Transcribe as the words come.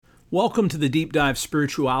Welcome to the Deep Dive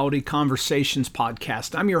Spirituality Conversations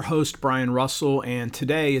podcast. I'm your host, Brian Russell, and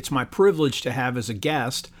today it's my privilege to have as a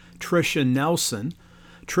guest Tricia Nelson.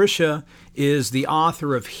 Tricia is the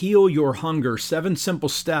author of Heal Your Hunger, 7 Simple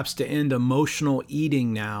Steps to End Emotional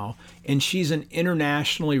Eating Now, and she's an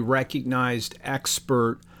internationally recognized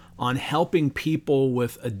expert on helping people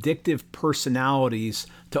with addictive personalities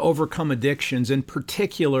to overcome addictions, in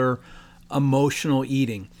particular, emotional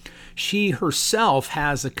eating. She herself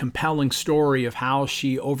has a compelling story of how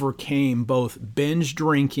she overcame both binge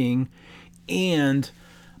drinking and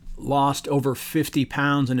lost over 50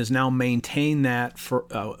 pounds and has now maintained that for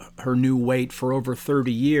her new weight for over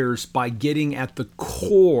 30 years by getting at the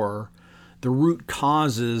core, the root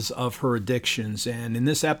causes of her addictions. And in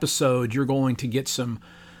this episode, you're going to get some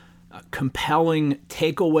compelling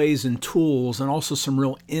takeaways and tools and also some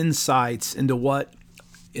real insights into what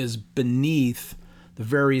is beneath the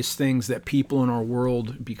various things that people in our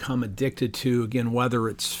world become addicted to, again, whether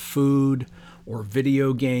it's food or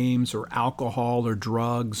video games or alcohol or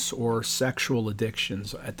drugs or sexual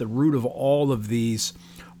addictions. At the root of all of these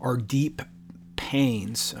are deep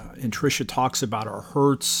pains. And Tricia talks about our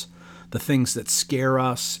hurts, the things that scare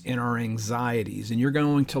us, and our anxieties. And you're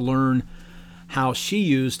going to learn how she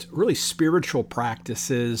used really spiritual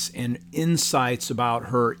practices and insights about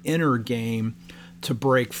her inner game to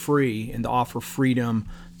break free and to offer freedom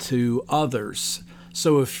to others.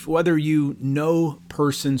 So if whether you know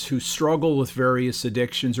persons who struggle with various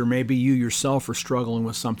addictions or maybe you yourself are struggling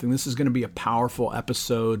with something, this is going to be a powerful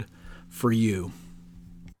episode for you.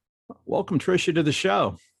 Welcome, Tricia, to the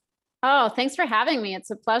show. Oh, thanks for having me.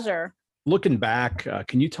 It's a pleasure. Looking back,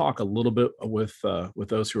 can you talk a little bit with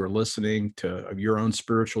those who are listening to your own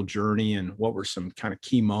spiritual journey and what were some kind of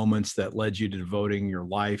key moments that led you to devoting your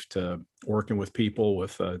life to working with people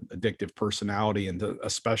with addictive personality and to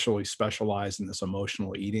especially specialize in this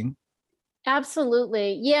emotional eating?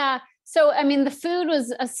 Absolutely. Yeah. So, the food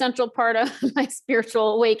was a central part of my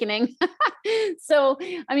spiritual awakening. So,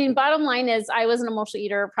 bottom line is I was an emotional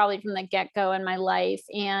eater probably from the get-go in my life.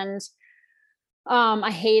 And I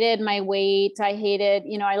hated my weight. I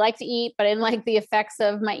like to eat, but I didn't like the effects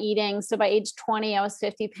of my eating. So by age 20, I was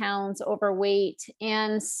 50 pounds overweight.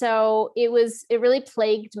 And so it really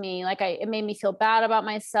plagued me. It made me feel bad about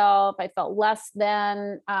myself. I felt less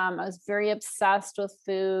than. I was very obsessed with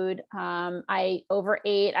food. I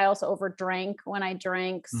overate. I also overdrank when I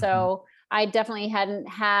drank. Mm-hmm. So I definitely hadn't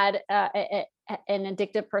had an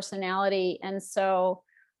addictive personality. And so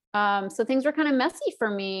things were kind of messy for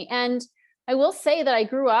me. And I will say that I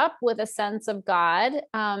grew up with a sense of God.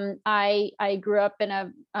 I grew up in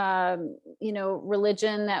a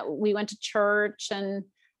religion that we went to church and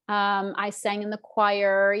I sang in the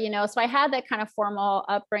choir, so I had that kind of formal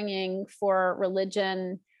upbringing for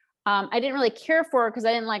religion. I didn't really care for it because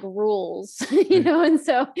I didn't like rules, and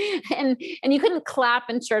so, and you couldn't clap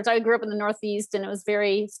in church. I grew up in the Northeast and it was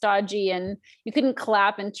very stodgy and you couldn't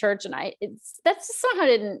clap in church. And that's just somehow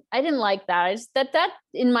I didn't like that. I just, that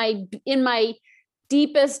in my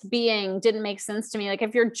deepest being didn't make sense to me. Like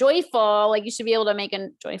if you're joyful, you should be able to make a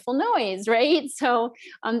joyful noise. Right. So,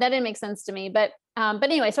 that didn't make sense to me, but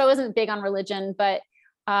anyway, so I wasn't big on religion, but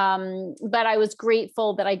I was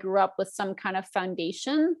grateful that I grew up with some kind of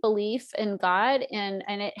foundation belief in God and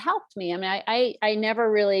it helped me. I never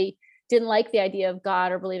really didn't like the idea of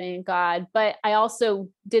God or believing in God, but I also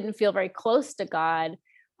didn't feel very close to God.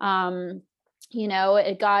 God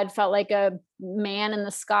felt like a man in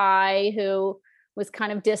the sky who was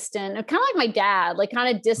kind of distant, kind of like my dad,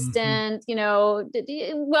 kind of distant,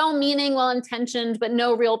 well-meaning, well-intentioned, but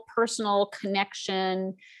no real personal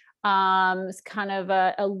connection. It's kind of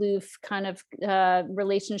a aloof kind of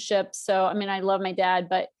relationship. So, I love my dad,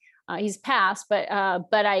 but he's passed, but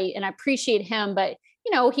I appreciate him, but,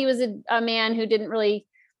 he was a man who didn't really,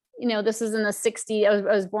 this is in the 60s.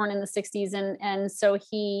 I was born in the 60s. And so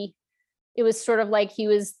it was sort of like he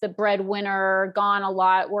was the breadwinner, gone a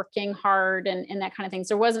lot, working hard and that kind of thing. So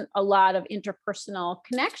there wasn't a lot of interpersonal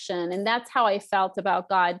connection. And that's how I felt about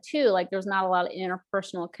God too. There's not a lot of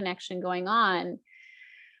interpersonal connection going on.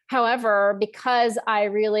 However, because I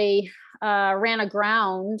really ran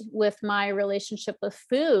aground with my relationship with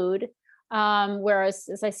food, whereas,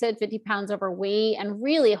 as I said, 50 pounds overweight and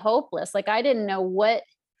really hopeless, I didn't know what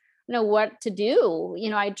to do.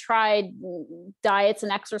 I tried diets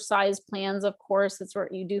and exercise plans. Of course, that's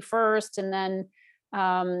what you do first. And then,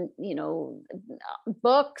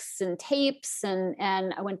 books and tapes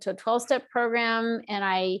and I went to a 12-step program and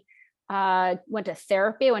I went to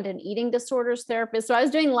therapy. I went to an eating disorders therapist. So I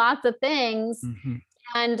was doing lots of things. Mm-hmm.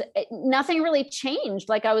 And nothing really changed.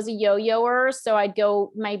 Like I was a yo-yoer. So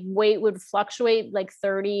my weight would fluctuate like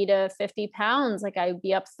 30 to 50 pounds. Like I'd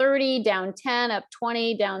be up 30, down 10, up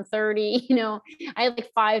 20, down 30. I had like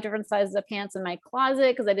 5 different sizes of pants in my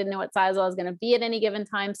closet because I didn't know what size I was going to be at any given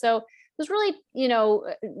time. So it was really,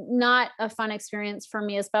 not a fun experience for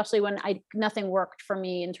me, especially when nothing worked for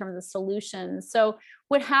me in terms of solutions. So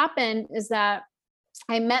what happened is that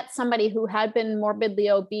I met somebody who had been morbidly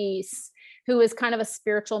obese, who was kind of a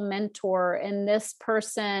spiritual mentor. And this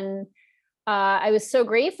person, I was so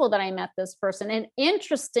grateful that I met this person. And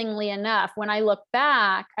interestingly enough, when I look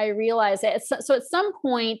back, I realized that so at some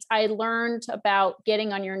point I learned about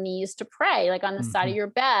getting on your knees to pray, like on the side of your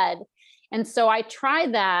bed. And so I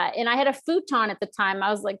tried that, and I had a futon at the time.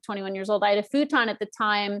 I was like 21 years old. I had a futon at the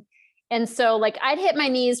time. And so like I'd hit my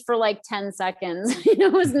knees for like 10 seconds.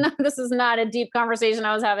 This is not a deep conversation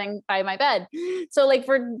I was having by my bed. So like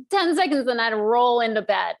for 10 seconds, then I'd roll into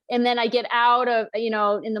bed. And then I get out of,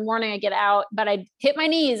 in the morning I get out, but I'd hit my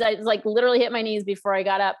knees. I like literally hit my knees before I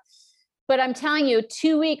got up. But I'm telling you,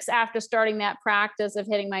 2 weeks after starting that practice of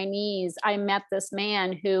hitting my knees, I met this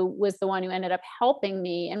man who was the one who ended up helping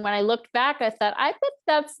me. And when I looked back, I thought, I bet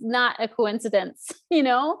that's not a coincidence,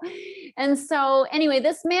 And so anyway,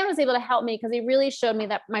 this man was able to help me because he really showed me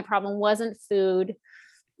that my problem wasn't food,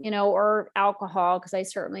 or alcohol, because I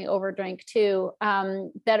certainly overdrank too,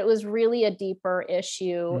 that it was really a deeper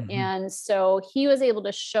issue. And so he was able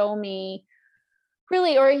to show me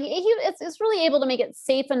really, or it's really able to make it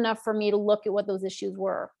safe enough for me to look at what those issues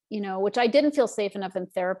were, which I didn't feel safe enough in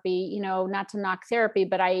therapy, not to knock therapy,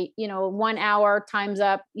 but 1 hour, time's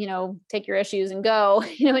up, take your issues and go,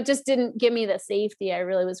 it just didn't give me the safety I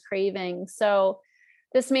really was craving. So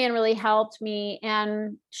this man really helped me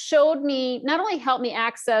and showed me, not only helped me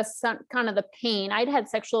access some kind of the pain. I'd had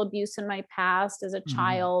sexual abuse in my past as a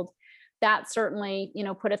child. That certainly,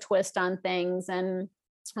 put a twist on things, and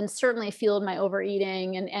certainly fueled my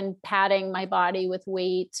overeating and padding my body with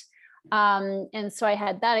weight. And so I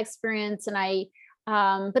had that experience, and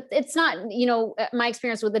but it's not, my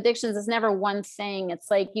experience with addictions is never one thing.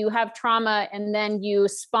 It's like you have trauma and then you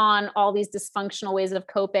spawn all these dysfunctional ways of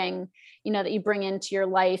coping, that you bring into your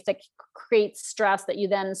life that creates stress that you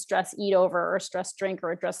then stress eat over, or stress drink,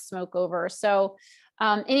 or stress smoke over. So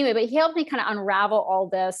anyway, but he helped me kind of unravel all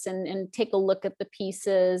this and take a look at the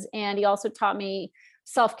pieces. And he also taught me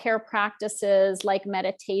self-care practices like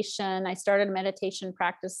meditation. I started a meditation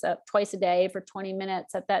practice twice a day for 20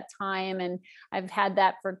 minutes at that time. And I've had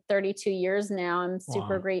that for 32 years now. I'm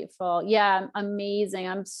super grateful. Yeah, amazing.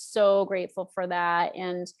 I'm so grateful for that.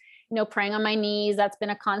 And, praying on my knees, that's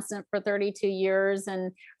been a constant for 32 years,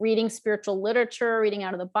 and reading spiritual literature, reading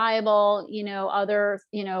out of the Bible, other,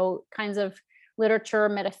 kinds of literature,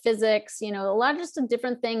 metaphysics, a lot of just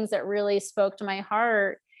different things that really spoke to my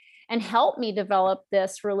heart and helped me develop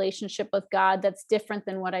this relationship with God that's different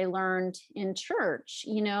than what I learned in church,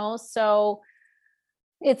 So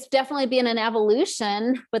it's definitely been an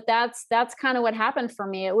evolution, but that's kind of what happened for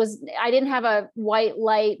me. I didn't have a white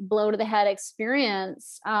light blow to the head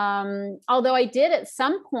experience. Although I did at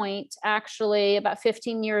some point, actually about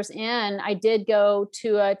 15 years in, I did go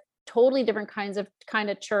to a totally different kind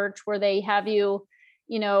of church where they have you,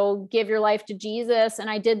 give your life to Jesus. And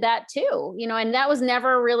I did that too, and that was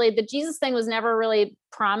never really, the Jesus thing was never really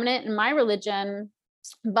prominent in my religion.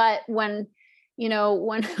 But when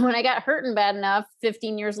when I got hurting bad enough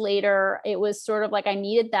 15 years later, it was sort of like I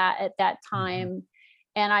needed that at that time.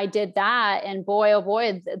 And I did that, and boy, oh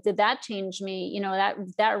boy, did that change me.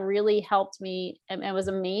 That really helped me, and it was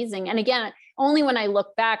amazing. And again, only when I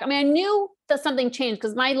look back, I mean, I knew that something changed,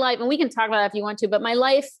 because my life, and we can talk about that if you want to, but my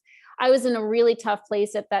life, I was in a really tough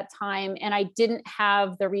place at that time, and I didn't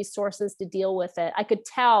have the resources to deal with it. I could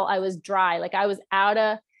tell I was dry. Like I was out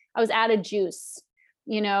of juice,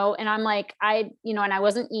 and I'm like, and I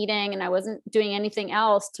wasn't eating, and I wasn't doing anything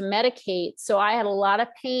else to medicate. So I had a lot of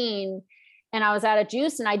pain, and I was out of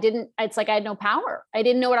juice, and it's like I had no power. I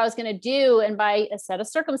didn't know what I was going to do. And by a set of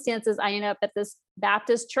circumstances, I ended up at this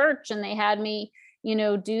Baptist church, and they had me,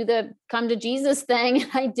 do the come to Jesus thing.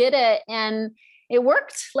 And I did it, and it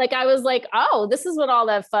worked. Like, I was like, oh, this is what all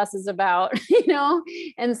that fuss is about,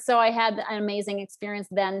 And so I had an amazing experience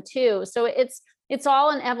then too. So it's all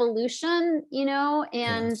an evolution, and,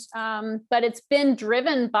 Yes. but it's been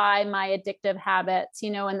driven by my addictive habits,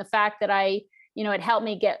 and the fact that it helped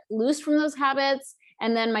me get loose from those habits.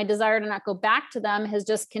 And then my desire to not go back to them has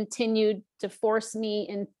just continued to force me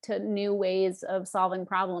into new ways of solving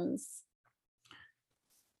problems.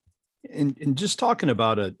 And just talking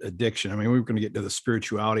about addiction, I mean, we were going to get to the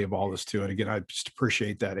spirituality of all this too. And again, I just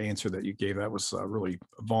appreciate that answer that you gave. That was really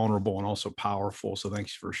vulnerable and also powerful. So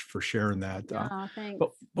thanks for sharing that. Oh, But thanks.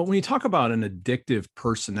 when you talk about an addictive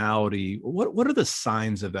personality, what are the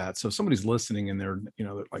signs of that? So if somebody's listening and they're,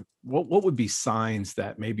 they're like, what would be signs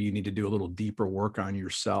that maybe you need to do a little deeper work on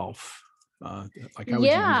yourself? Like, how would you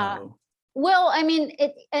Yeah. know? Well, I mean,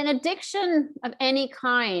 an addiction of any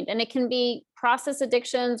kind, and it can be process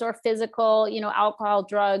addictions or physical, alcohol,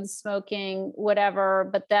 drugs, smoking, whatever,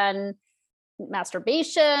 but then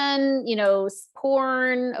masturbation,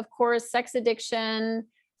 porn, of course, sex addiction,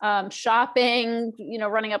 shopping,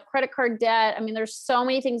 running up credit card debt. I mean, there's so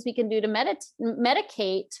many things we can do to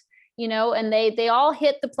medicate, and they all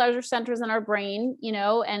hit the pleasure centers in our brain,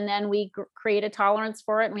 and then we create a tolerance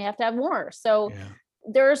for it and we have to have more. So Yeah.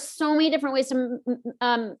 there's so many different ways to,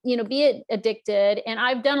 be addicted. And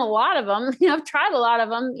I've done a lot of them, I've tried a lot of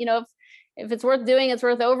them, if it's worth doing, it's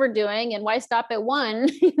worth overdoing, and why stop at one,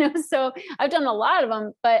 so I've done a lot of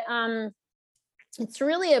them, but, it's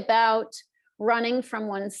really about running from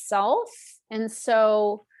oneself. And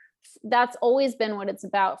so that's always been what it's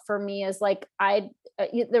about for me, is like,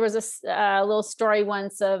 there was a little story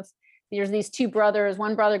once of, there's these two brothers.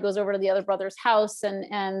 One brother goes over to the other brother's house,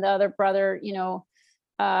 and the other brother,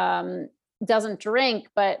 doesn't drink,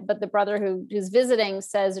 but the brother who's visiting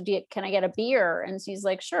says, can I get a beer? And she's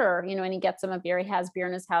like, sure, and he gets him a beer. He has beer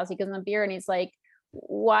in his house. He gives him a beer, and he's like,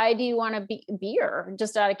 why do you want a beer?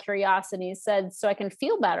 Just out of curiosity. He said, so I can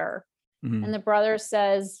feel better. Mhm. And the brother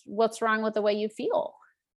says, what's wrong with the way you feel?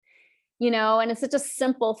 And it's such a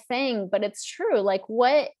simple thing, but it's true. Like,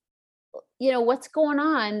 what's going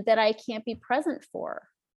on that I can't be present for?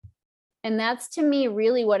 And that's, to me,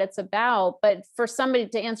 really what it's about. But for somebody,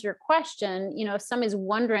 to answer your question, if somebody's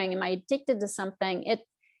wondering, am I addicted to something?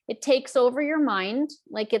 It takes over your mind.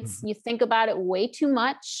 Like, you think about it way too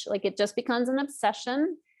much. Like, it just becomes an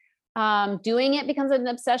obsession. Doing it becomes an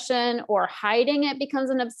obsession, or hiding it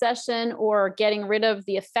becomes an obsession, or getting rid of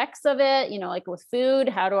the effects of it. Like with food,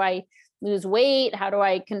 how do I lose weight? How do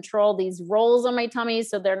I control these rolls on my tummy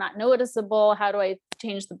so they're not noticeable? How do I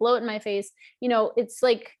change the bloat in my face? It's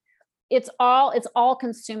like, it's all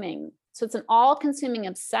consuming. So it's an all consuming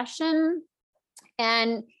obsession,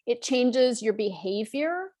 and it changes your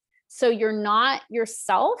behavior. So you're not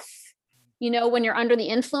yourself. When you're under the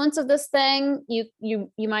influence of this thing, you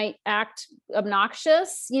might act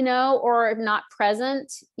obnoxious, or not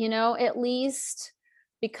present, at least,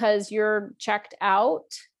 because you're checked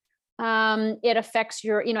out. It affects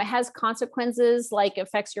it has consequences, like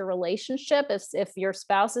affects your relationship. If your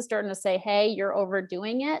spouse is starting to say, hey, you're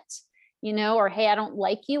overdoing it, or, hey, I don't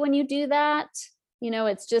like you when you do that.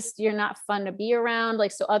 It's just, you're not fun to be around.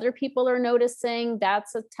 Like, so other people are noticing.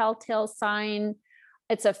 That's a telltale sign.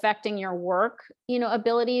 It's affecting your work,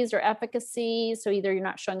 abilities or efficacy. So either you're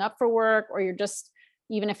not showing up for work, or you're just,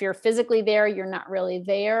 even if you're physically there, you're not really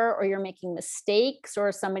there, or you're making mistakes,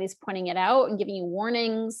 or somebody's pointing it out and giving you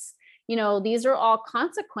warnings. These are all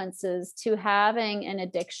consequences to having an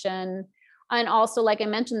addiction. And also, like I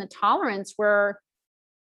mentioned, the tolerance, where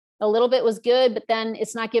a little bit was good, but then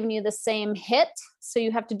it's not giving you the same hit. So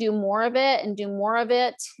you have to do more of it and do more of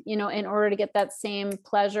it, in order to get that same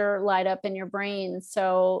pleasure light up in your brain.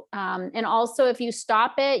 So, and also, if you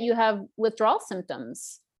stop it, you have withdrawal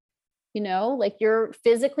symptoms, like you're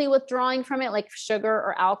physically withdrawing from it, like sugar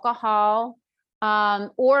or alcohol.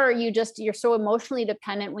 Or you're so emotionally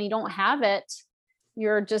dependent, when you don't have it,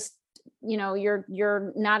 you're just,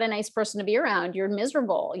 you're not a nice person to be around. You're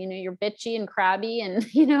miserable, you're bitchy and crabby, and,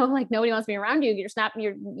 like nobody wants to be around you. You're snapping,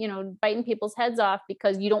 you're biting people's heads off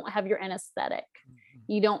because you don't have your anesthetic.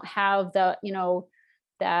 You don't have the,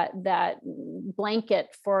 that blanket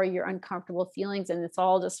for your uncomfortable feelings, and it's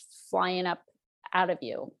all just flying up out of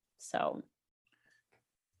you. So.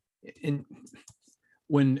 And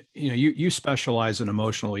when you specialize in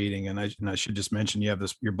emotional eating, and I should just mention, you have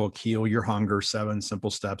your book, Heal Your Hunger: 7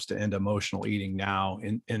 Simple Steps to End Emotional Eating Now.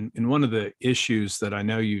 And one of the issues that I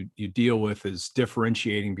know you deal with is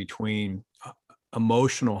differentiating between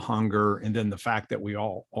emotional hunger and then the fact that we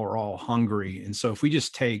all are all hungry. And so if we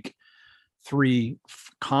just take 3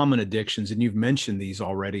 common addictions, and you've mentioned these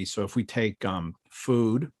already. So if we take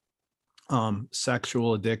food,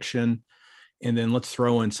 sexual addiction, and then let's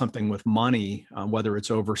throw in something with money, whether it's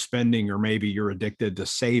overspending or maybe you're addicted to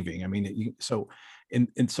saving. I mean, so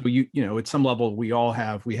at some level, we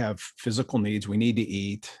have physical needs. We need to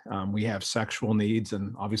eat. We have sexual needs,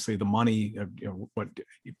 and obviously the money. What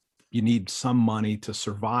you need, some money to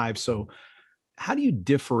survive. So how do you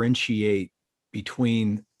differentiate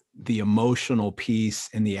between the emotional piece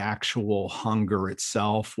and the actual hunger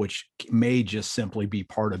itself, which may just simply be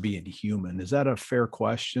part of being human. Is that a fair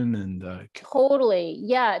question? And Totally.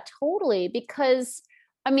 Yeah, totally. Because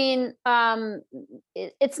I mean,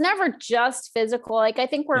 it's never just physical. Like I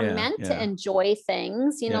think we're yeah, meant to yeah, enjoy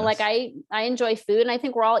things, like yes, I enjoy food, and I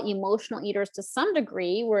think we're all emotional eaters to some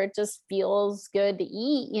degree where it just feels good to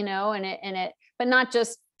eat, but not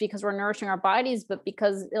just because we're nourishing our bodies, but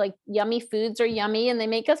because like yummy foods are yummy and they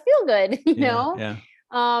make us feel good, yeah, yeah.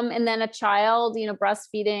 and then a child,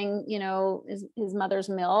 breastfeeding, his mother's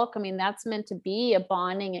milk. I mean, that's meant to be a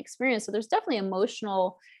bonding experience. So there's definitely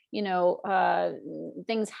emotional,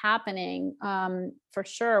 things happening, for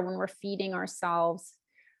sure when we're feeding ourselves.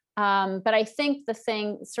 But I think the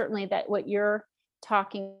thing certainly that what you're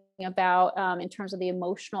talking about, in terms of the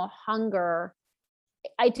emotional hunger,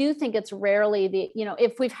 I do think it's rarely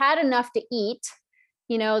if we've had enough to eat,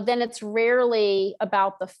 then it's rarely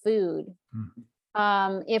about the food.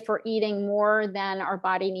 Mhm. If we're eating more than our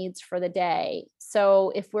body needs for the day.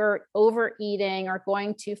 So if we're overeating or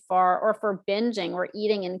going too far, or if we're binging, we're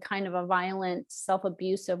eating in kind of a violent,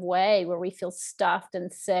 self-abusive way where we feel stuffed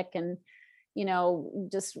and sick and,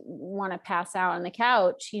 just want to pass out on the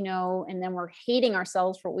couch, and then we're hating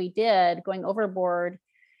ourselves for what we did, going overboard.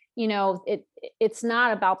 It's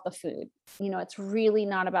not about the food. It's really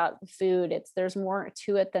not about the food. There's more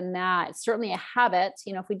to it than that. It's certainly a habit.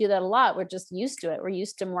 If we do that a lot, we're just used to it. We're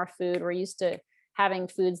used to more food. We're used to having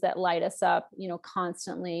foods that light us up,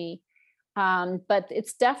 constantly. But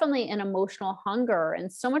it's definitely an emotional hunger.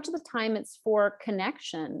 And so much of the time it's for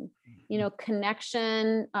connection,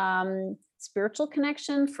 connection, spiritual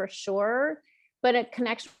connection for sure, but a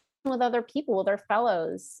connection with other people, with our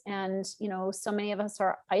fellows. And, so many of us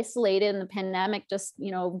are isolated, and the pandemic just,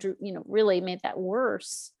 really made that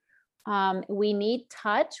worse. We need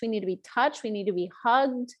touch. We need to be touched. We need to be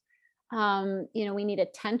hugged. We need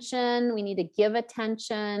attention. We need to give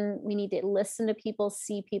attention. We need to listen to people,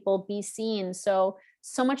 see people, be seen. So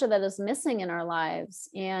much of that is missing in our lives,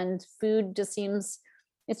 and food just seems,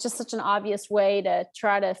 it's just such an obvious way to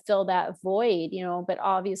try to fill that void, but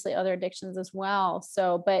obviously other addictions as well.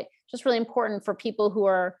 So, but just really important for people who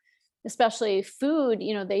are, especially food,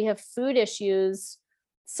 they have food issues.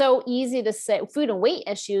 So easy to say, food and weight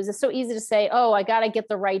issues. It's so easy to say, oh, I got to get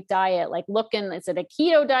the right diet. Like looking, is it a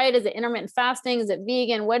keto diet? Is it intermittent fasting? Is it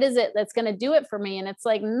vegan? What is it that's going to do it for me? And it's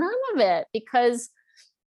like none of it, because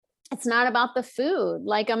it's not about the food.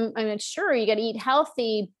 Like I'm sure you got to eat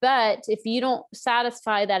healthy, but if you don't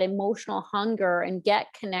satisfy that emotional hunger and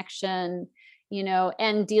get connection,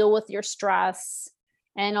 and deal with your stress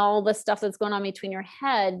and all the stuff that's going on between your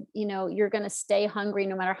head, you're going to stay hungry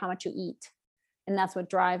no matter how much you eat. And that's what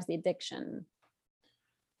drives the addiction.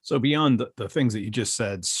 So beyond the things that you just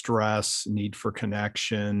said, stress, need for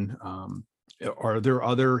connection, are there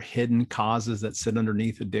other hidden causes that sit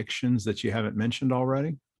underneath addictions that you haven't mentioned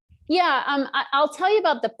already? Yeah, I'll tell you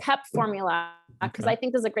about the PEP formula, because Okay. I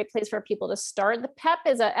think this is a great place for people to start. The PEP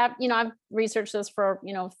is I've researched this for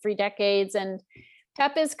 3 decades, and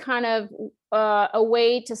PEP is kind of a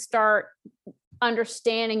way to start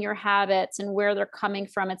understanding your habits and where they're coming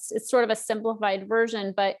from. It's sort of a simplified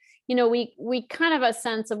version, but we kind of have a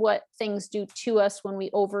sense of what things do to us when we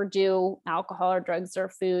overdo alcohol or drugs or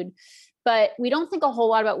food, but we don't think a whole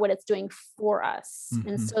lot about what it's doing for us. And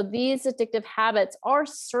Mm-hmm. so these addictive habits are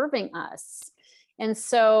serving us. And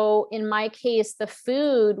so in my case, the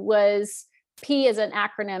food was, P as an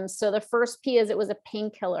acronym. So the first P is, it was a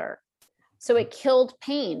painkiller. So it killed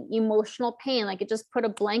pain, emotional pain. Like it just put a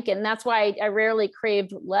blanket. And that's why I rarely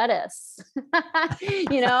craved lettuce.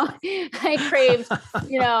 I craved,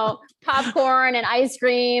 popcorn and ice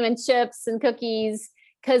cream and chips and cookies,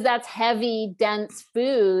 because that's heavy, dense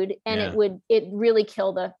food. And Yeah. it really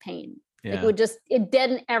kill the pain. Yeah. It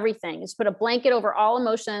deaden everything. Just put a blanket over all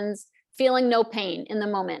emotions, feeling no pain in the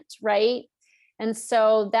moment. Right. And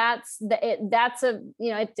so it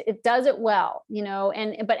does it well,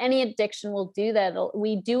 but any addiction will do that.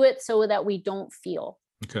 We do it so that we don't feel,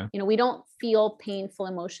 Okay. we don't feel painful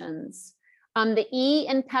emotions. The E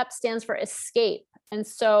in PEP stands for escape. And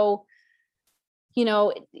so,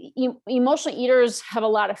 emotional eaters have a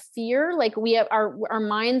lot of fear. Like we have our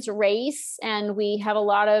minds race, and we have a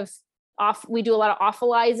lot of we do a lot of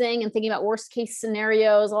awfulizing and thinking about worst case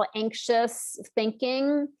scenarios, all anxious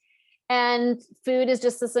thinking. And food is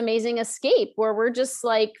just this amazing escape where we're just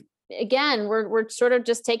like, again, we're sort of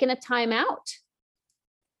just taking a time out.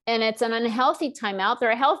 And it's an unhealthy timeout.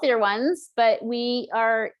 There are healthier ones, but we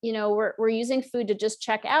are, we're using food to just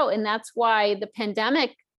check out. And that's why the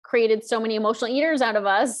pandemic created so many emotional eaters out of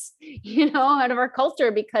us, out of our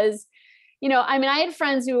culture, because I mean, I had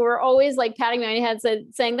friends who were always like patting me on the head,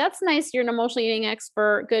 saying, that's nice. You're an emotional eating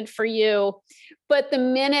expert. Good for you. But the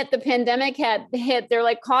minute the pandemic had hit, they're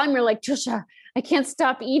like calling me like, Tricia, I can't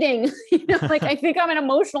stop eating. Like I think I'm an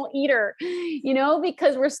emotional eater,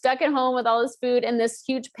 because we're stuck at home with all this food and this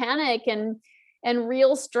huge panic and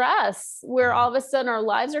real stress where all of a sudden our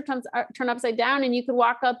lives are turned upside down and you could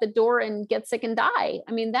walk out the door and get sick and die.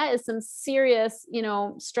 I mean, that is some serious,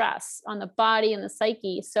 stress on the body and the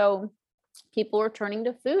psyche. So people were turning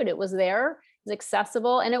to food. It was there, it was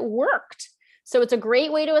accessible, and it worked. So it's a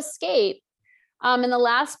great way to escape. And the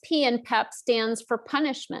last P in PEP stands for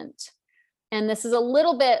punishment. And this is a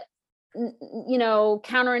little bit,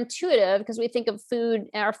 counterintuitive because we think of food,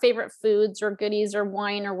 our favorite foods or goodies or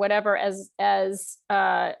wine or whatever as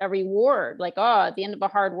a reward. Like, at the end of a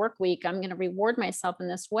hard work week, I'm going to reward myself in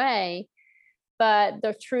this way. But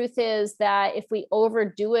the truth is that if we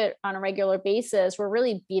overdo it on a regular basis, we're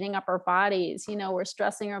really beating up our bodies. We're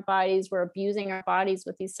stressing our bodies, we're abusing our bodies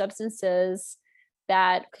with these substances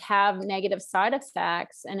that have negative side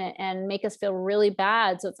effects and make us feel really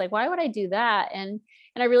bad. So it's like, why would I do that? And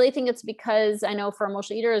I really think it's because I know for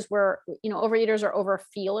emotional eaters, overeaters are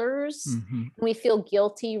overfeelers. Mm-hmm. And we feel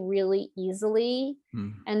guilty really easily.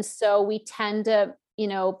 Mm-hmm. And so we tend to,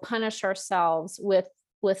 punish ourselves with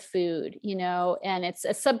food, and it's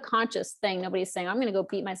a subconscious thing. Nobody's saying, I'm going to go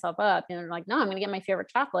beat myself up. They're like, no, I'm going to get my favorite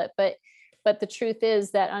chocolate. But the truth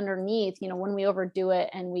is that underneath, when we overdo it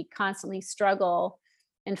and we constantly struggle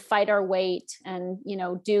and fight our weight and,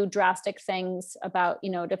 do drastic things about,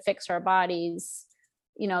 to fix our bodies,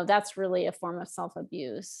 that's really a form of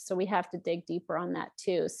self-abuse. So we have to dig deeper on that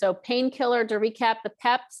too. So painkiller, to recap, the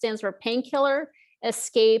PEP stands for painkiller,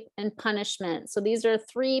 escape, and punishment. So these are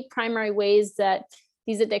three primary ways that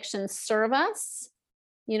these addictions serve us,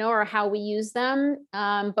 or how we use them.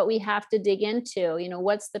 But we have to dig into,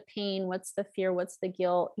 what's the pain, what's the fear, what's the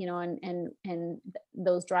guilt, and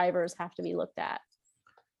those drivers have to be looked at.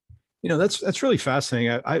 That's really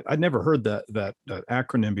fascinating. I'd never heard that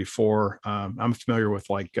acronym before. I'm familiar with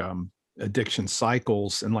addiction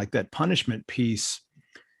cycles, and like that punishment piece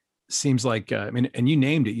seems like, and you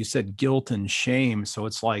named it, you said guilt and shame. So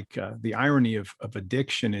it's like the irony of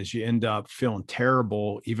addiction is you end up feeling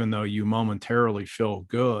terrible, even though you momentarily feel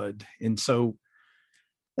good. And so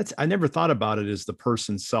I never thought about it as the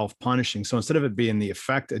person self-punishing. So instead of it being the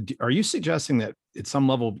effect, are you suggesting that at some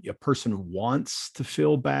level a person wants to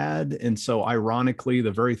feel bad? And so ironically,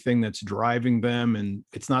 the very thing that's driving them, and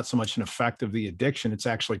it's not so much an effect of the addiction, it's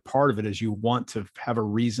actually part of it, is you want to have a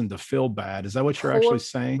reason to feel bad. Is that what you're actually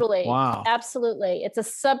saying? Wow. Absolutely. It's a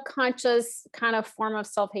subconscious kind of form of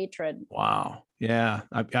self-hatred. Wow. Yeah,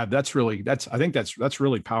 I think that's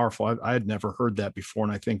really powerful. I had never heard that before,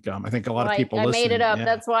 and I think a lot of people. I made it up. Yeah.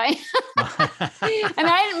 That's why. I mean,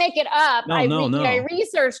 I didn't make it up. No. I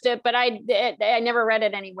researched it, but I never read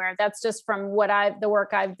it anywhere. That's just from the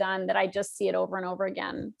work I've done, that I just see it over and over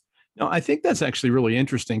again. No, I think that's actually really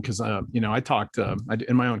interesting because I talked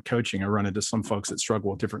in my own coaching. I run into some folks that struggle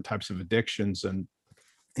with different types of addictions, and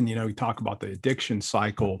we talk about the addiction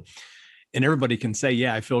cycle. And everybody can say,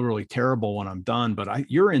 yeah, I feel really terrible when I'm done. But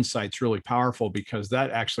your insight's really powerful, because that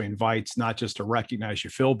actually invites not just to recognize you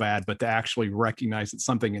feel bad, but to actually recognize that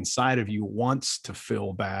something inside of you wants to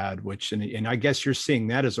feel bad, and I guess you're seeing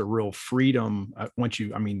that as a real freedom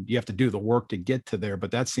you have to do the work to get to there,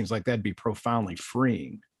 but that seems like that'd be profoundly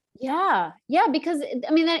freeing. Yeah. Because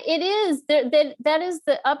that it is, that is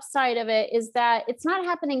the upside of it, is that it's not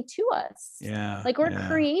happening to us. Yeah. Like we're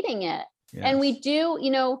creating it. Yes. And we do,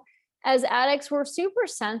 as addicts, we're super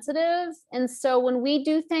sensitive. And so when we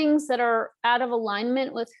do things that are out of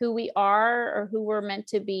alignment with who we are or who we're meant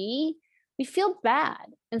to be, we feel bad.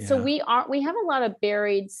 And so we have a lot of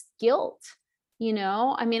buried guilt.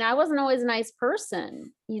 I wasn't always a nice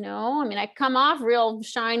person, I come off real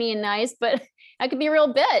shiny and nice, but I could be a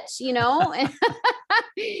real bitch, and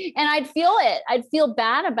I'd feel it. I'd feel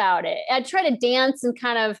bad about it. I'd try to dance and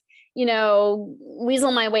kind of,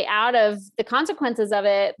 weasel my way out of the consequences of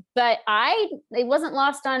it, but it wasn't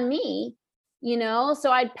lost on me, so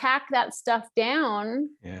I'd pack that stuff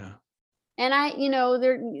down. Yeah. And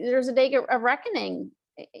there's a day of reckoning,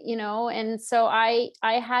 and so I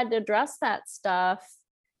had to address that stuff,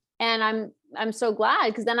 and I'm so glad,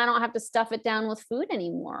 because then I don't have to stuff it down with food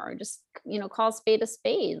anymore. Just, call a spade a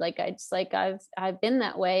spade. I've been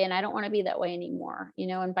that way, and I don't want to be that way anymore,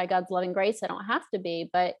 and by God's loving grace, I don't have to be.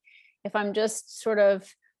 But if I'm just sort of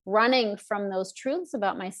running from those truths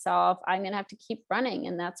about myself, I'm going to have to keep running.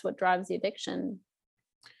 And that's what drives the addiction.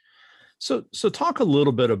 So talk a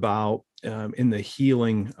little bit about in the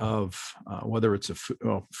healing of whether it's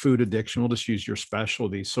food addiction. We'll just use your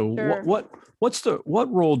specialty. So Sure.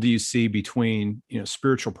 what role do you see between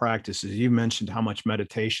spiritual practices? You mentioned how much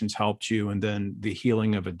meditation's helped you, and then the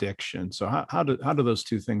healing of addiction. So how do those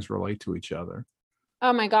two things relate to each other?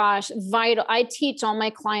 Oh my gosh, vital. I teach all my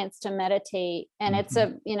clients to meditate, and it's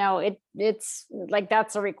Mhm. a, it's like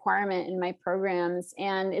that's a requirement in my programs.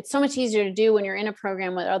 And it's so much easier to do when you're in a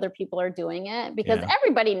program where other people are doing it, because Yeah.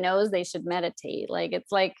 everybody knows they should meditate. Like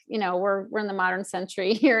it's like, we're in the modern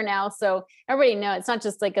century here now. So everybody knows it's not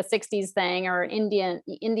just like a 60s thing or an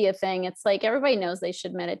India thing. It's like everybody knows they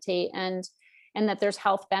should meditate, and that there's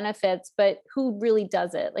health benefits, but who really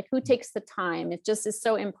does it? Like who takes the time? It just is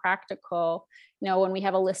so impractical, when we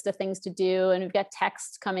have a list of things to do and we've got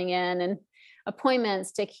texts coming in and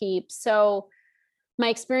appointments to keep. So my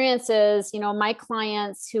experience is, my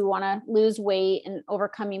clients who want to lose weight and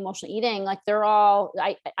overcome emotional eating, like they're all,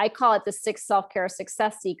 I call it the 6 self-care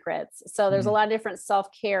success secrets. So there's a Mhm. lot of different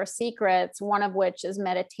self-care secrets, one of which is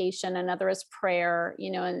meditation, another is prayer,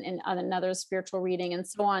 and another is spiritual reading and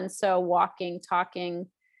so on. So walking, talking,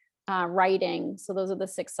 writing. So those are the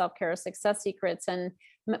 6 self-care success secrets.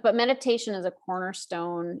 But meditation is a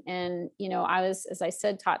cornerstone. And, I was, as I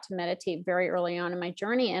said, taught to meditate very early on in my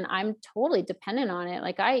journey, and I'm totally dependent on it.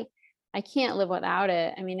 Like I can't live without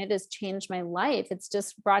it. I mean, it has changed my life. It's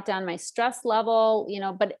just brought down my stress level,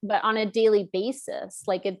 but on a daily basis,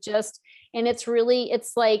 like and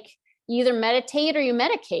it's like you either meditate or you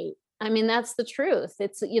medicate. I mean, that's the truth.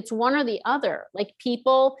 It's one or the other. Like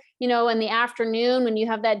people, in the afternoon when you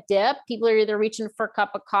have that dip, people are either reaching for a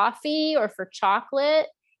cup of coffee or for chocolate,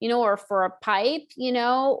 or for a pipe,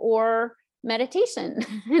 or meditation.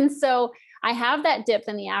 And so I have that dip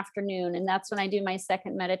in the afternoon, and that's when I do my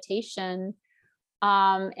second meditation.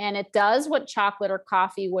 And it does what chocolate or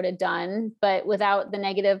coffee would have done, but without the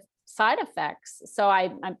negative side effects. So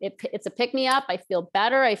it's a pick me up. I feel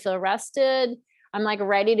better. I feel rested. I'm like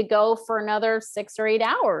ready to go for another 6 or 8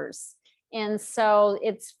 hours. And so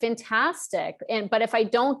it's fantastic. But if I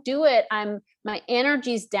don't do it, my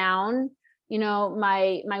energy's down,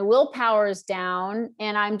 my willpower is down,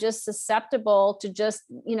 and I'm just susceptible to just,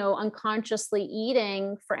 unconsciously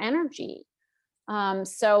eating for energy.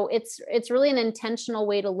 So it's really an intentional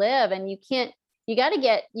way to live, and you got to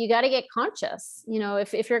get conscious.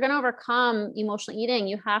 If you're going to overcome emotional eating,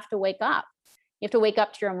 you have to wake up. You have to wake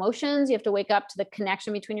up to your emotions. You have to wake up to the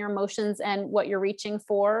connection between your emotions and what you're reaching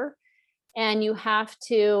for. And you have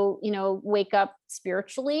to, wake up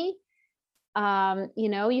spiritually. You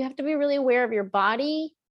have to be really aware of your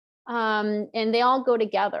body. And they all go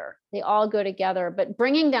together. They all go together. But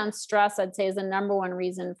bringing down stress, I'd say, is the number one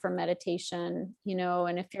reason for meditation,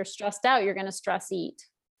 and if you're stressed out, you're going to stress eat.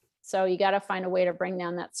 So you got to find a way to bring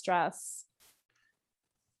down that stress.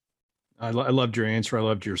 I loved your answer. I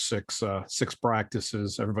loved your six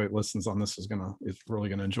practices. Everybody that listens on this is really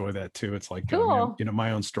gonna enjoy that too. It's like Cool.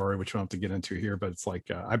 my own story, which we don't have to get into here, but it's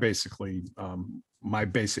like I basically my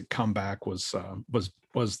basic comeback was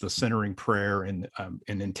the centering prayer and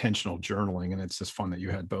intentional journaling, and it's just fun that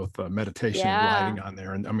you had both meditation and Yeah. writing on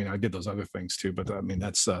there. And I mean, I did those other things too, but I mean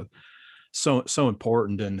that's so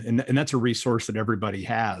important, and that's a resource that everybody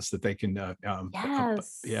has that they can yeah.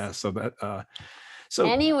 Yes. So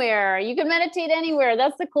Anywhere. You can meditate anywhere.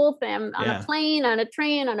 That's the cool thing. On a yeah. plane, on a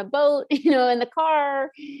train, on a boat, in the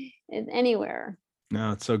car, anywhere.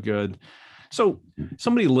 No, it's so good. So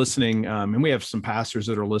somebody listening, and we have some pastors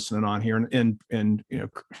that are listening on here, and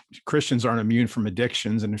Christians aren't immune from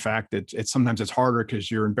addictions. And in fact, it's sometimes it's harder because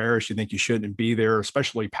you're embarrassed. You think you shouldn't be there,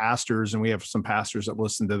 especially pastors. And we have some pastors that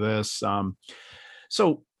listen to this.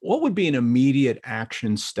 So what would be an immediate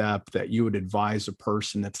action step that you would advise a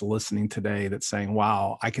person that's listening today that's saying,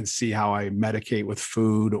 wow, I can see how I medicate with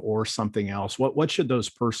food or something else? What should those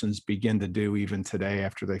persons begin to do even today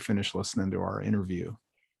after they finish listening to our interview?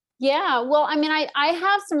 Yeah, well, I mean, I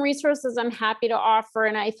have some resources I'm happy to offer,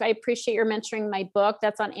 and I appreciate your mentioning my book.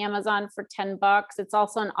 That's on Amazon for $10. It's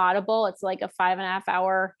also on Audible. It's like a 5.5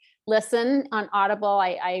 hour listen on Audible.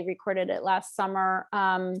 I recorded it last summer.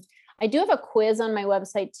 I do have a quiz on my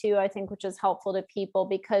website too, I think, which is helpful to people,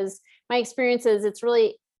 because my experience is it's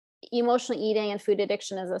really emotional eating and food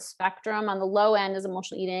addiction is a spectrum. On the low end is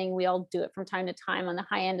emotional eating. We all do it from time to time. On the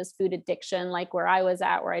high end is food addiction, like where I was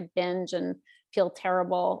at, where I'd binge and feel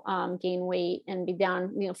terrible, gain weight and be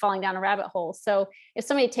down, falling down a rabbit hole. So if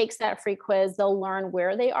somebody takes that free quiz, they'll learn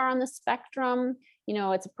where they are on the spectrum.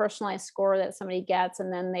 It's a personalized score that somebody gets,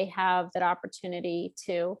 and then they have that opportunity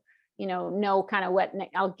to, know kind of what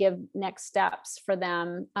I'll give next steps for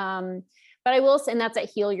them. But I will say, and that's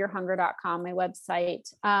at healyourhunger.com, my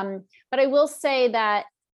website. But I will say that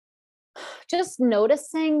just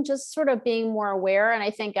noticing, just sort of being more aware. And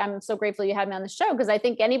I think I'm so grateful you had me on the show, because I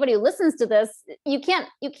think anybody who listens to this, you can't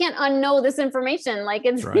unknow this information. Like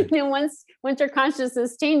it's, Right. Once your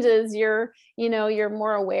consciousness changes, you're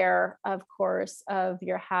more aware, of course, of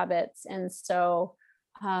your habits. And so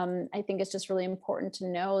I think it's just really important to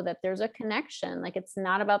know that there's a connection. Like it's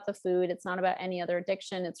not about the food. It's not about any other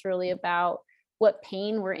addiction. It's really about what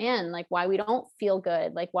pain we're in, like why we don't feel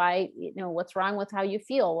good, like why, what's wrong with how you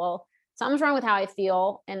feel. Well, something's wrong with how I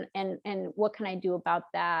feel, and what can I do about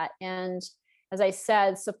that? And as I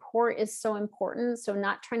said, support is so important. So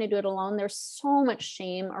not trying to do it alone. There's so much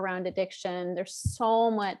shame around addiction. There's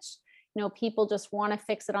so much, people just want to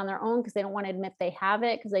fix it on their own because they don't want to admit they have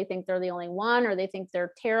it, because they think they're the only one, or they think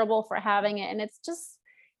they're terrible for having it. And it's just,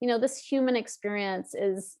 this human experience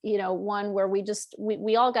is, one where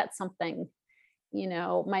we all got something.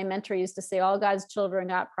 My mentor used to say, all God's children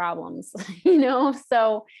got problems,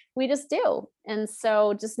 so we just do. And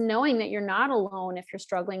so just knowing that you're not alone if you're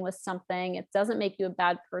struggling with something, it doesn't make you a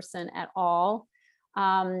bad person at all.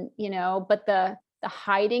 But the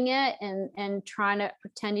hiding it and trying to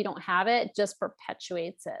pretend you don't have it just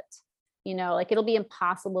perpetuates it. Like it'll be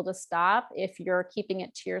impossible to stop if you're keeping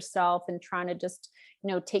it to yourself and trying to just,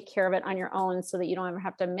 take care of it on your own so that you don't ever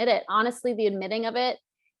have to admit it. Honestly, the admitting of it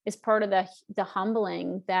is part of the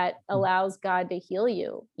humbling that allows God to heal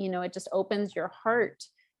you. It just opens your heart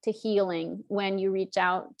to healing when you reach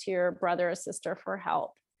out to your brother or sister for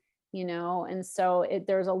help, and so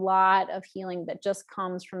there's a lot of healing that just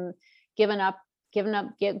comes from giving up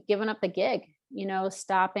the gig,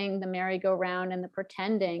 stopping the merry-go-round and the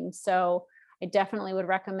pretending. So I definitely would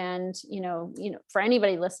recommend, for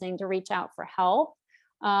anybody listening, to reach out for help.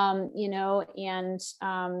 And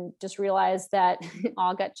just realize that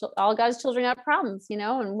all God's children have problems,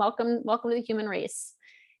 and welcome to the human race.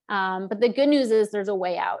 But the good news is there's a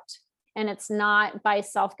way out, and it's not by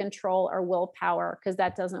self-control or willpower, because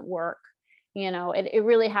that doesn't work. It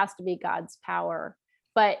really has to be God's power,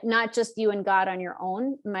 but not just you and God on your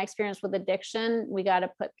own. In my experience with addiction, we got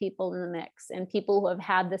to put people in the mix, and people who have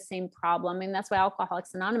had the same problem. And that's why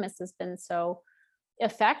Alcoholics Anonymous has been so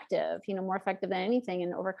effective, more effective than anything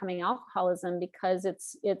in overcoming alcoholism, because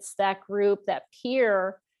it's that group, that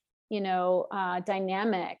peer,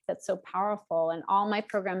 dynamic that's so powerful. And all my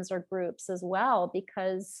programs are groups as well,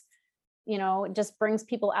 because, it just brings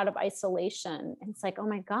people out of isolation. And it's like, oh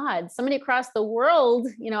my God, somebody across the world,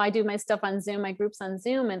 I do my stuff on Zoom, my groups on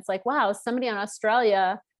Zoom. And it's like, wow, somebody in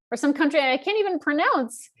Australia or some country I can't even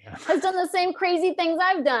pronounce has done the same crazy things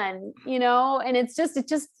I've done, and it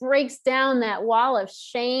just breaks down that wall of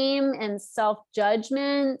shame and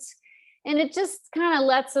self-judgment. And it just kind of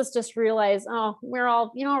lets us just realize, oh, we're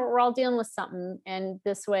all dealing with something, and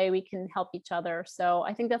this way we can help each other. So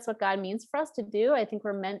I think that's what God means for us to do. I think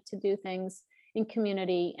we're meant to do things in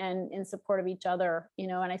community and in support of each other,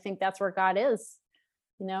 and I think that's where God is,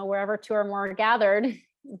 wherever two or more are gathered,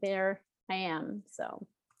 there I am. So.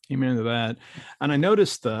 Amen to that. And I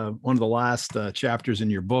noticed one of the last chapters in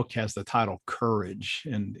your book has the title Courage.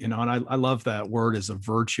 And, and I love that word as a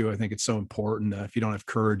virtue. I think it's so important. If you don't have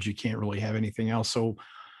courage, you can't really have anything else. So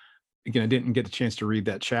again, I didn't get a chance to read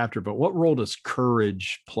that chapter, but what role does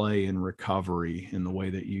courage play in recovery in the way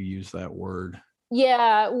that you use that word?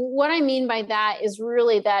 Yeah, what I mean by that is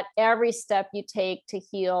really that every step you take to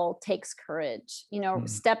heal takes courage.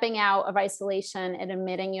 Stepping out of isolation and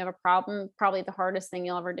admitting you have a problem, probably the hardest thing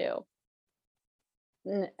you'll ever do.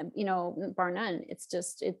 Bar none. It's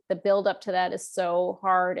just the build up to that is so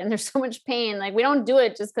hard, and there's so much pain. Like we don't do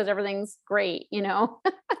it just because everything's great,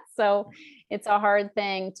 So it's a hard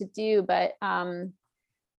thing to do. But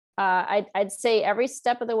I'd say every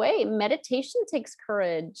step of the way, meditation takes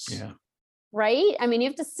courage. Yeah. Right? I mean, you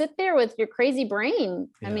have to sit there with your crazy brain.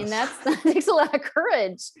 Yes. I mean, that takes a lot of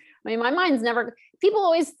courage. I mean, my mind's never, people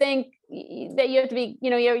always think that you have to be,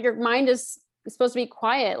 your mind is supposed to be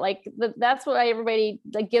quiet. Like that's why everybody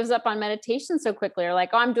like gives up on meditation so quickly. Or like,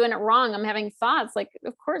 oh, I'm doing it wrong. I'm having thoughts. Like,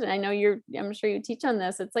 of course, and I know I'm sure you teach on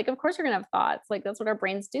this. It's like, of course you're going to have thoughts. Like that's what our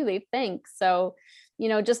brains do. They think. So,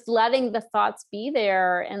 just letting the thoughts be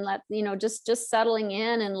there and just settling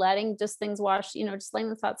in and letting just things wash, just letting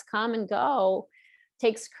the thoughts come and go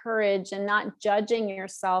takes courage, and not judging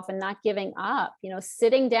yourself and not giving up.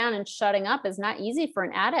 Sitting down and shutting up is not easy for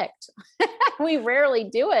an addict. We rarely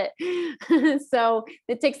do it. So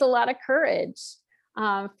it takes a lot of courage.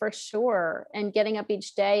 For sure. And getting up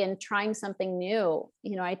each day and trying something new.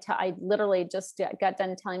 I literally just got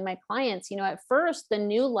done telling my clients, at first the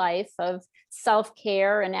new life of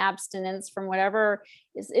self-care and abstinence from whatever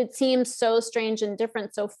it seems so strange and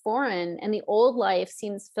different, so foreign. And the old life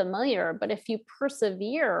seems familiar, but if you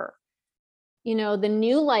persevere, the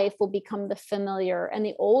new life will become the familiar and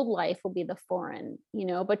the old life will be the foreign,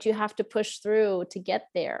 but you have to push through to get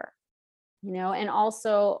there. And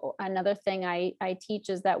also another thing I teach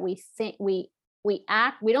is that we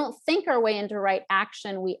don't think our way into right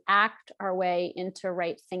action. We act our way into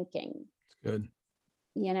right thinking. Good.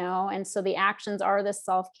 And so the actions are the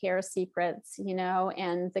self-care secrets,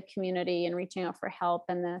 and the community and reaching out for help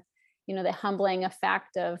and the humbling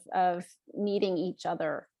effect of needing each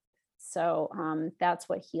other. So that's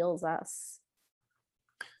what heals us.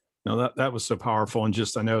 No, that was so powerful. And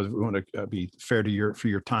just, I know we want to be fair to for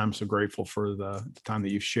your time. So grateful for the time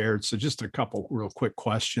that you've shared. So just a couple real quick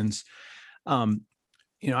questions.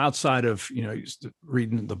 Outside of,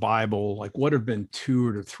 reading the Bible, like what have been 2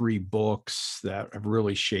 or 3 books that have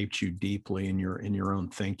really shaped you deeply in your own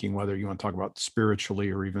thinking, whether you want to talk about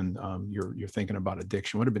spiritually or even you're thinking about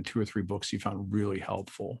addiction? What have been 2 or 3 books you found really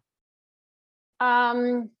helpful?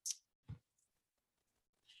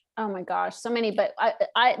 Oh my gosh, so many, but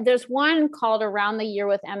there's one called Around the Year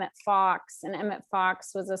with Emmett Fox, and Emmett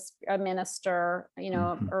Fox was a minister,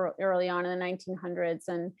 early on in the 1900s.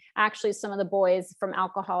 And actually some of the boys from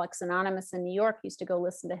Alcoholics Anonymous in New York used to go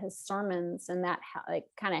listen to his sermons, and that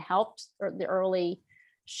kind of helped the early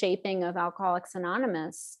shaping of Alcoholics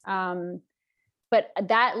Anonymous. But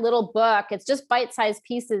that little book, it's just bite-sized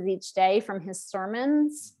pieces each day from his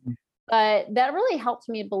sermons. But that really helped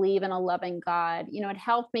me believe in a loving God. It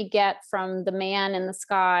helped me get from the man in the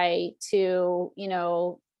sky to,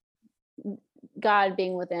 God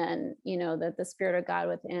being within, the spirit of God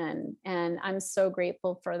within. And I'm so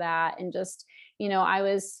grateful for that. And just,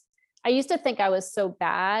 I used to think I was so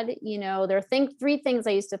bad. There are 3 things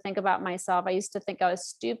I used to think about myself. I used to think I was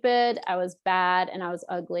stupid, I was bad, and I was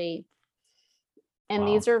ugly. And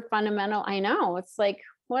These are fundamental. I know, it's like,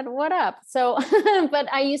 what up? So, but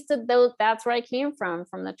I used to, that's where I came from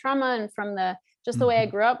the trauma and from just the way I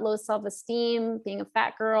grew up, low self-esteem, being a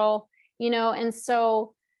fat girl, and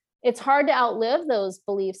so it's hard to outlive those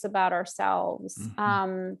beliefs about ourselves.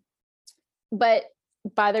 But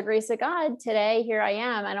by the grace of God, today, here I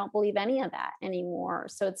am. I don't believe any of that anymore.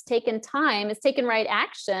 So it's taken time. It's taken right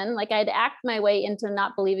action. Like I had to act my way into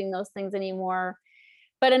not believing those things anymore.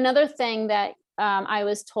 But another thing that I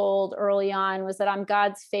was told early on was that I'm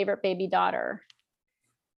God's favorite baby daughter.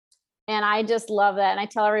 And I just love that. And I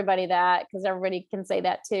tell everybody that because everybody can say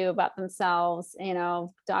that too about themselves,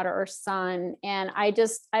 daughter or son. And I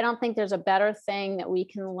don't think there's a better thing that we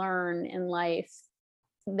can learn in life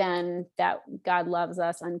than that God loves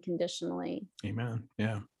us unconditionally. Amen.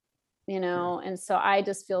 Yeah. And so I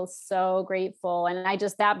just feel so grateful. And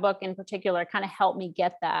that book in particular kind of helped me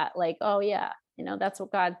get that, like, oh yeah, that's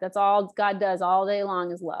all God does all day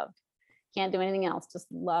long is love. Can't do anything else, just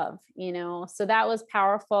love, so that was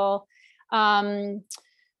powerful.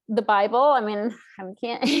 The Bible, I mean, I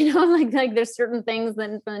can't, like there's certain things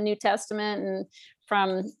from the New Testament and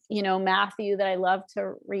from, Matthew that I love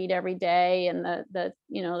to read every day. And the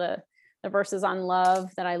verses on love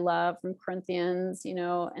that I love from Corinthians,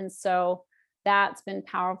 and so that's been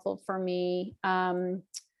powerful for me.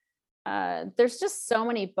 There's just so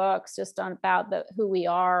many books just about who we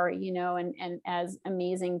are, and as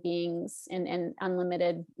amazing beings and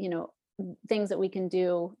unlimited, things that we can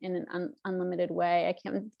do in an unlimited way.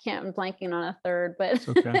 I'm blanking on a third, but it's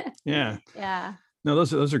okay. Yeah. Yeah. No,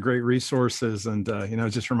 those are great resources. And, it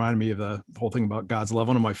just reminded me of the whole thing about God's love.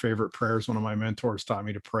 One of my favorite prayers, one of my mentors taught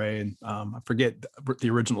me to pray. And I forget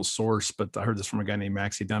the original source, but I heard this from a guy named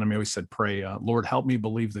Maxie Dunham. He always said, pray, Lord, help me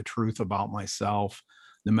believe the truth about myself,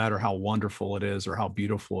 no matter how wonderful it is or how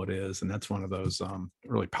beautiful it is. And that's one of those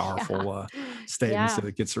really powerful statements that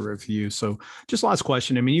it gets a review. So just last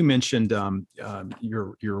question. I mean, you mentioned your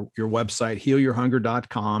website,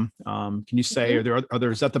 healyourhunger.com. Can you say,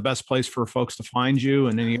 is that the best place for folks to find you,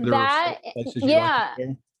 and any other places you'd like to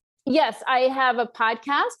share? Yes, I have a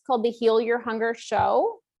podcast called the Heal Your Hunger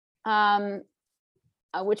Show.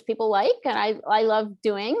 Which people like, and I love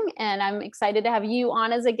doing, and I'm excited to have you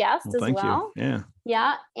on as a guest as well. You.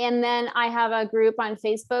 Yeah. And then I have a group on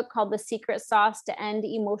Facebook called The Secret Sauce to End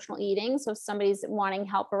Emotional Eating. So if somebody's wanting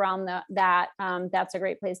help around that, that's a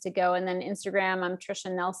great place to go. And then Instagram, I'm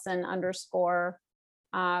Tricia Nelson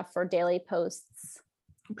 _ for daily posts.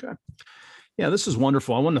 Okay. Yeah, this is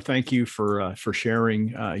wonderful. I want to thank you for sharing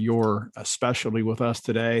your specialty with us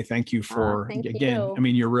today. Thank you for Thank again. you.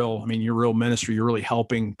 Your real ministry. You're really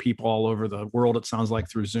helping people all over the world. It sounds like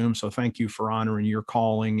through Zoom. So thank you for honoring your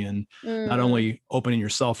calling and not Mm, only opening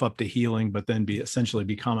yourself up to healing, but then essentially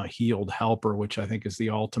become a healed helper, which I think is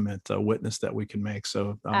the ultimate witness that we can make.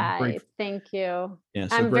 So great. I thank you. Yeah.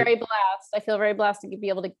 So I'm great. very blessed. I feel very blessed to be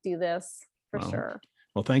able to do this for Well, sure.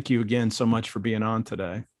 well, thank you again so much for being on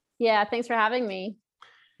today. Yeah, thanks for having me.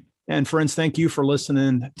 And friends, thank you for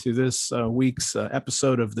listening to this week's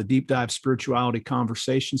episode of the Deep Dive Spirituality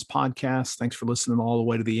Conversations podcast. Thanks for listening all the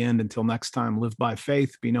way to the end. Until next time, live by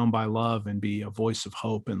faith, be known by love, and be a voice of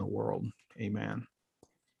hope in the world. Amen.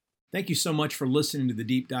 Thank you so much for listening to the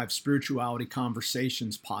Deep Dive Spirituality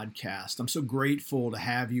Conversations podcast. I'm so grateful to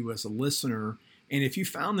have you as a listener. And if you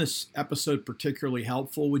found this episode particularly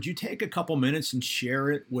helpful, would you take a couple minutes and share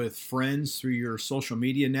it with friends through your social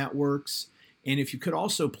media networks? And if you could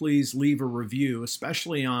also please leave a review,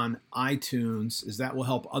 especially on iTunes, as that will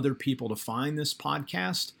help other people to find this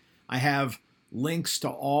podcast. I have links to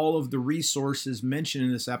all of the resources mentioned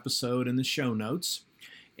in this episode in the show notes.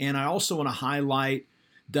 And I also want to highlight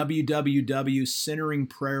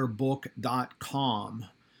www.centeringprayerbook.com.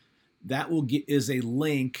 That is a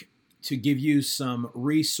link to give you some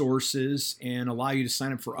resources and allow you to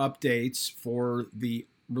sign up for updates for the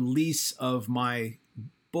release of my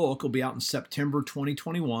book. Will be out in September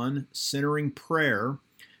 2021, Centering Prayer,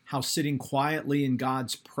 How Sitting Quietly in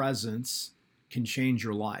God's Presence Can Change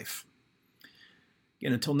Your Life.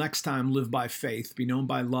 Again, until next time, live by faith, be known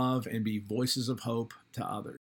by love, and be voices of hope to others.